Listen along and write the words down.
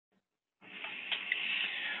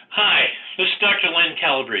Hi, this is Dr. Len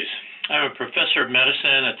Calabrese. I'm a professor of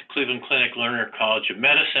medicine at the Cleveland Clinic Lerner College of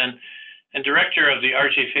Medicine and director of the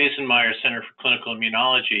R.J. Fazenmeyer Center for Clinical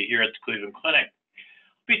Immunology here at the Cleveland Clinic.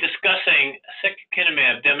 We'll be discussing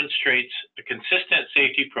Secukinumab demonstrates a consistent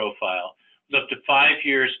safety profile with up to 5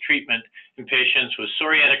 years treatment in patients with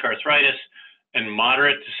psoriatic arthritis and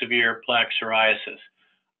moderate to severe plaque psoriasis.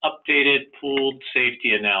 Updated pooled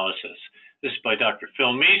safety analysis. This is by Dr.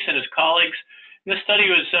 Phil Meese and his colleagues. And this study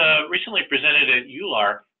was recently presented at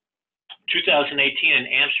EULAR 2018 in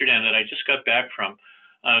Amsterdam that I just got back from.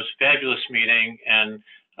 It was a fabulous meeting, and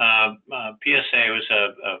PSA was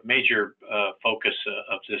a major focus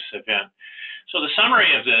of this event. So the summary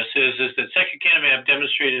of this is that Secukinumab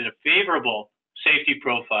demonstrated a favorable safety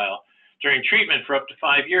profile during treatment for up to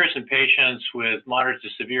 5 years in patients with moderate to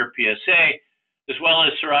severe PSA, as well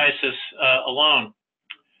as psoriasis alone.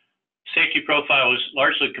 Safety profile was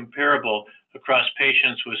largely comparable across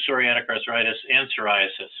patients with psoriatic arthritis and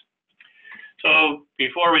psoriasis. So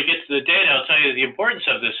before we get to the data, I'll tell you the importance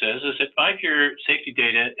of this is that 5-year safety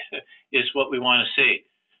data is what we want to see.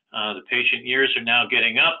 The patient years are now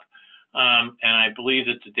getting up, and I believe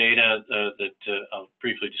that the data that I'll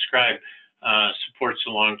briefly describe supports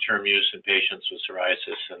the long-term use in patients with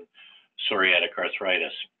psoriasis and psoriatic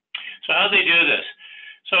arthritis. So how do they do this?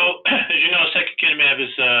 So, as you know, Secukinumab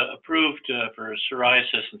is approved for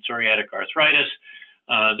psoriasis and psoriatic arthritis.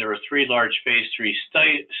 There were 3 large phase 3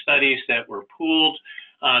 studies that were pooled.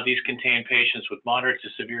 These contain patients with moderate to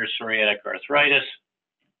severe psoriatic arthritis.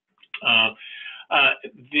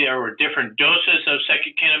 There were different doses of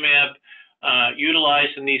Secukinumab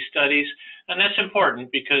utilized in these studies, and that's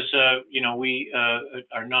important because we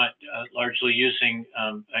are not largely using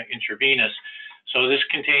intravenous. So this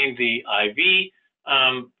contained the IV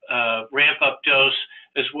ramp-up dose,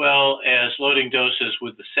 as well as loading doses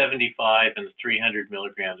with the 75 and the 300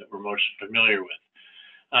 milligram that we're most familiar with.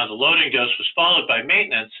 The loading dose was followed by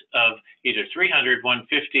maintenance of either 300,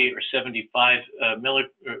 150, or 75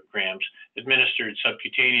 milligrams administered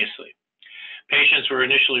subcutaneously. Patients were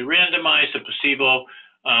initially randomized to placebo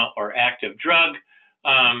or active drug,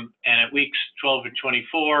 and at weeks 12 and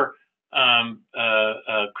 24,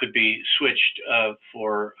 could be switched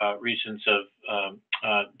for reasons of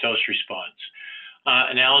dose response.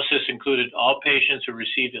 Analysis included all patients who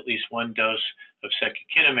received at least 1 dose of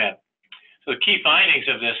Secukinumab. So the key findings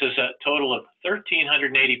of this is a total of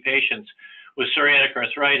 1,380 patients with psoriatic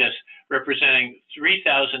arthritis, representing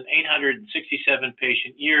 3,867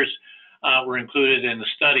 patient years were included in the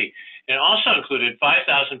study. It also included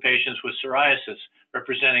 5,000 patients with psoriasis,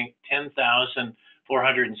 representing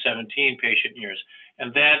 10,417 patient years.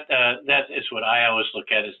 And that is what I always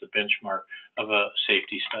look at as the benchmark of a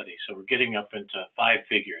safety study. So we're getting up into 5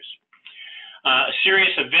 figures. A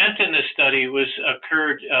serious event in this study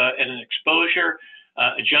occurred at an exposure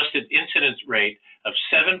adjusted incidence rate of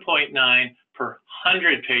 7.9 per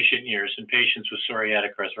 100 patient years in patients with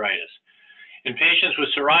psoriatic arthritis. In patients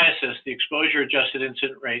with psoriasis, the exposure adjusted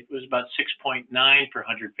incidence rate was about 6.9 per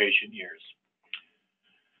 100 patient years.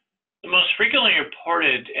 The most frequently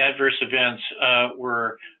reported adverse events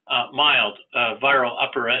were mild viral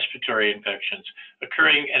upper respiratory infections,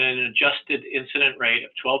 occurring at an adjusted incidence rate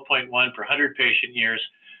of 12.1 per 100 patient years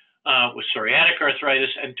with psoriatic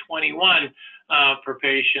arthritis and 21 for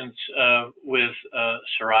patients with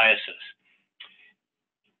psoriasis.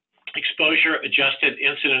 Exposure adjusted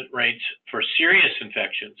incidence rates for serious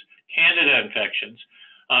infections, candida infections,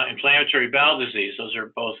 inflammatory bowel disease, those are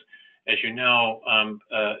both, as you know,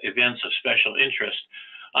 events of special interest,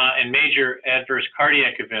 and major adverse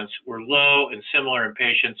cardiac events were low and similar in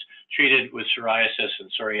patients treated with psoriasis and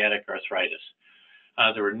psoriatic arthritis.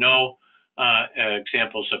 There were no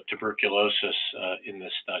examples of tuberculosis in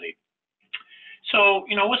this study. So,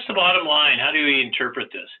 what's the bottom line? How do we interpret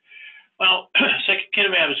this? Well,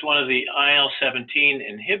 Secukinumab is one of the IL-17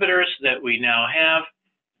 inhibitors that we now have.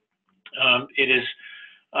 It is,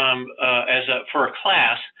 for a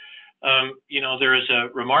class, there is a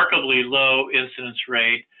remarkably low incidence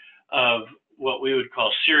rate of what we would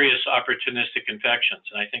call serious opportunistic infections.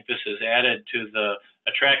 And I think this has added to the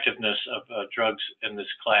attractiveness of drugs in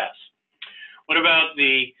this class. What about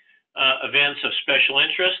the events of special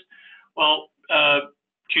interest? Well,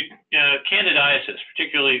 candidiasis,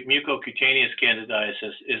 particularly mucocutaneous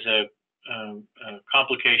candidiasis, is a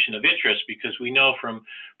complication of interest because we know from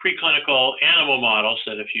preclinical animal models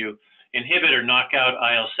that if you inhibit or knock out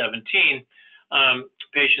IL-17,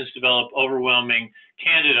 patients develop overwhelming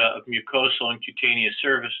candida of mucosal and cutaneous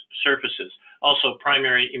surfaces. Also,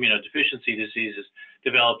 primary immunodeficiency diseases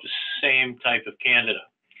develop the same type of candida.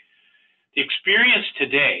 The experience to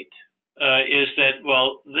date is that,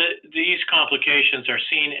 well, these complications are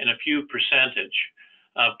seen in a few percentage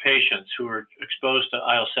of patients who are exposed to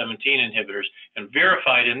IL-17 inhibitors and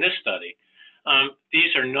verified in this study.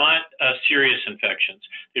 These are not serious infections.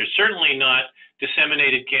 They're certainly not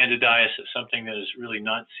disseminated candidiasis, something that is really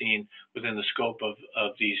not seen within the scope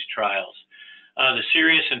of these trials. The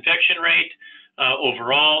serious infection rate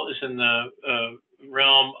overall is in the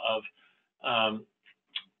realm of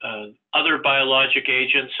other biologic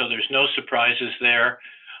agents, so there's no surprises there.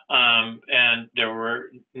 And there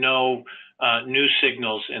were no new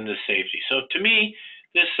signals in the safety. So to me,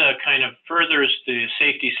 this kind of furthers the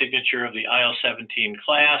safety signature of the IL-17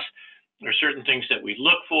 class. There are certain things that we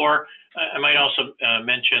look for. I might also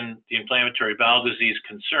mention the inflammatory bowel disease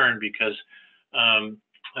concern, because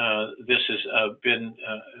this has been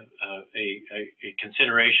a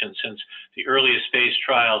consideration since the earliest phase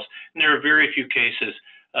trials, and there are very few cases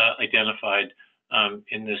identified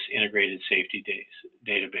in this integrated safety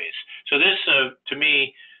database. So this, to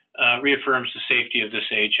me, reaffirms the safety of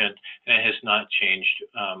this agent, and it has not changed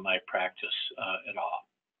my practice at all.